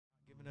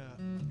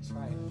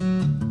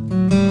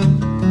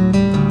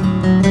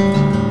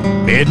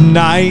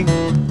Midnight,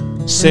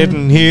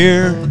 sitting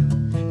here,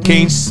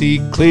 can't see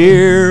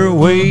clear,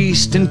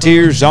 wasting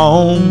tears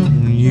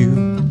on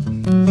you.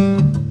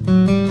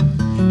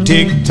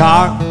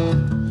 Tick-tock,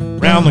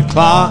 round the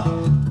clock,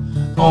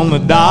 on the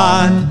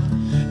dot,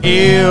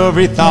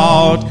 every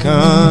thought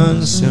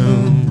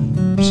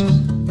consumes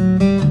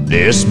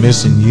this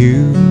missing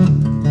you.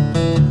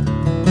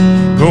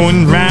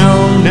 Going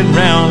round and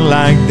round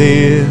like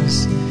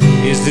this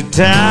is the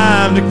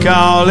time to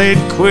call it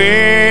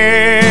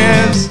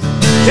quits.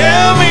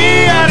 Tell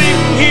me I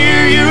didn't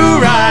hear you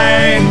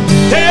right.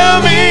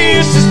 Tell me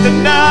it's just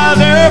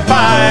another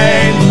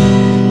fight.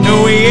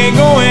 No, we ain't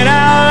going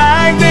out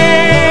like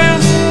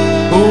this.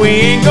 We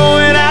ain't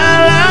going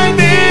out like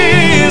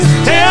this.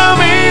 Tell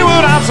me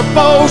what I'm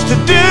supposed to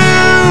do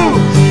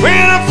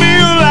when I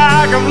feel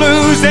like I'm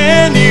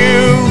losing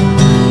you.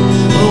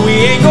 We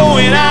ain't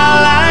going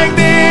out like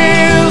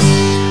this.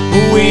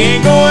 We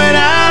ain't going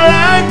out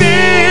like this.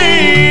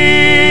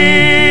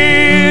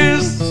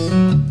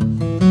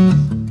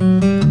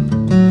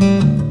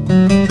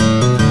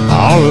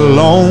 All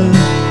alone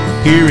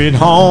here at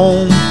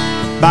home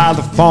by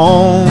the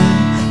phone,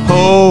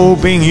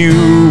 hoping you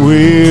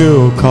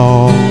will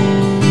call.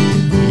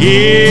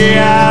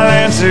 Yeah, I'll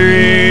answer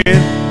it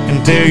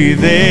and tell you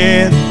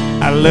that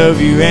I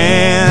love you,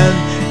 and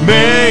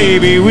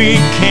baby, we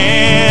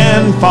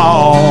can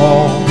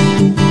fall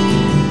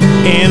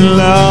in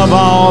love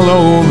all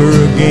over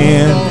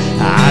again.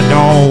 I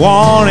don't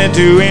want it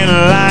to end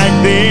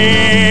like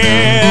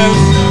this.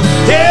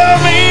 Tell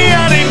me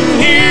I didn't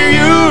hear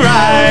you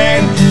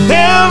right.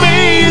 Tell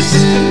me it's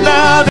just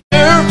another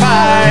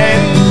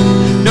fight.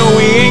 No,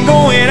 we ain't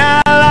going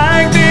out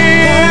like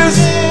this.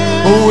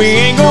 We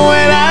ain't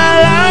going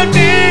out like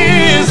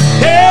this.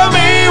 Tell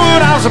me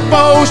what I'm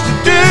supposed to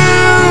do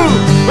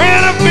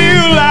when I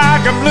feel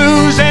like I'm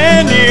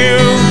losing you.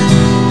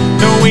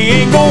 No, we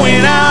ain't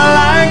going out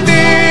like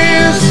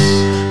this.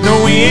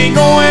 No, we ain't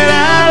going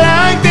out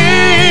like this.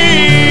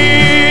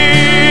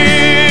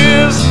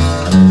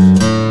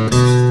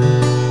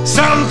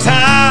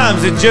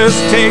 Sometimes it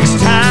just takes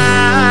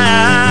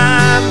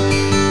time.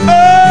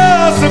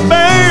 Oh, so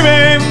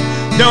baby,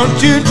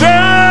 don't you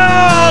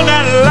draw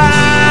that line.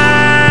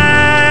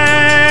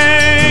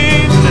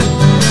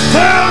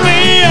 Tell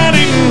me I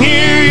didn't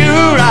hear you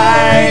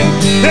right.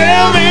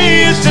 Tell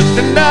me it's just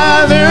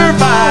another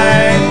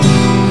fight.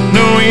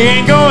 No, we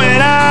ain't going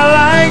out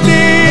like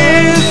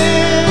this.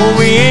 Well,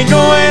 we ain't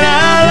going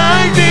out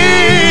like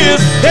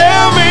this.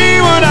 Tell me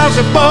what I'm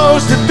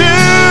supposed to do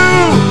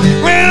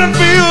when I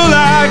feel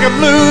like I'm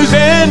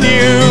losing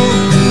you.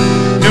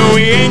 No,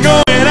 we ain't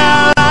going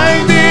out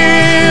like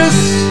this.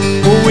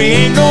 Well, we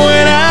ain't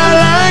going out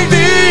like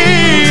this.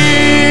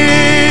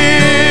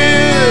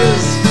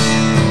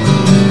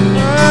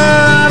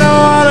 I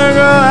don't want to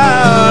go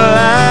out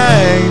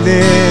like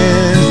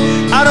this.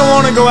 I don't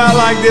want to go out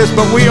like this,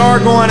 but we are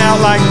going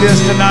out like this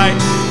tonight.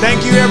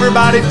 Thank you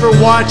everybody for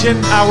watching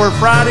our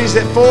Fridays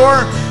at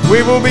 4.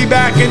 We will be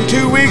back in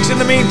 2 weeks. In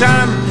the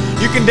meantime,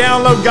 you can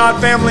download God,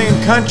 Family,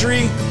 and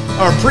Country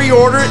or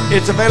pre-order it.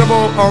 It's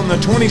available on the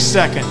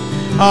 22nd.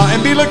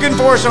 And be looking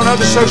for us on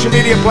other social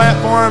media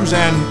platforms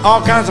and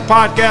all kinds of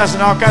podcasts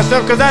and all kinds of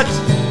stuff, because that's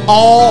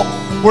all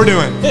we're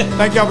doing.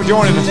 Thank y'all for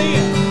joining us.